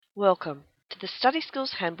Welcome to the Study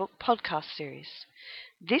Skills Handbook podcast series.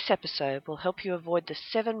 This episode will help you avoid the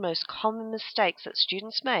 7 most common mistakes that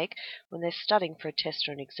students make when they're studying for a test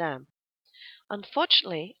or an exam.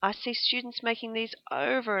 Unfortunately, I see students making these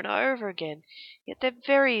over and over again, yet they're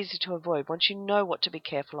very easy to avoid once you know what to be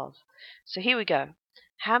careful of. So here we go.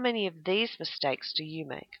 How many of these mistakes do you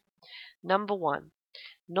make? Number 1.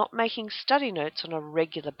 Not making study notes on a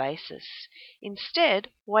regular basis. Instead,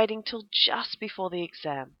 waiting till just before the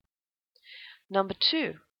exam. Number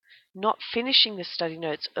 2, not finishing the study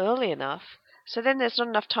notes early enough, so then there's not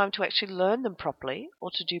enough time to actually learn them properly or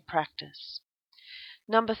to do practice.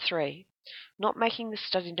 Number 3, not making the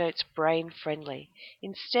study notes brain-friendly,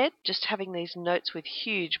 instead just having these notes with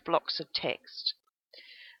huge blocks of text.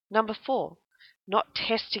 Number 4, not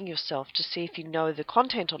testing yourself to see if you know the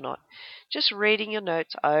content or not, just reading your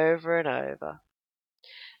notes over and over.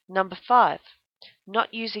 Number 5,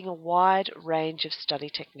 not using a wide range of study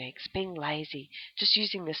techniques, being lazy, just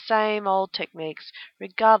using the same old techniques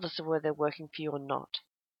regardless of whether they're working for you or not.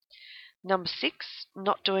 Number 6,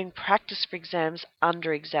 not doing practice for exams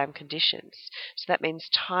under exam conditions. So that means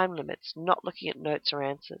time limits, not looking at notes or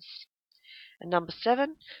answers. And number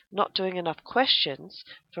 7, not doing enough questions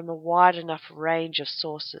from a wide enough range of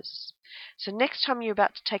sources. So next time you're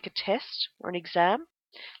about to take a test or an exam,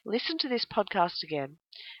 listen to this podcast again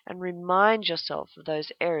and remind yourself of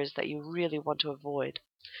those errors that you really want to avoid.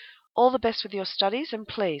 All the best with your studies, and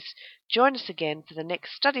please join us again for the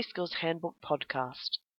next Study Skills Handbook podcast.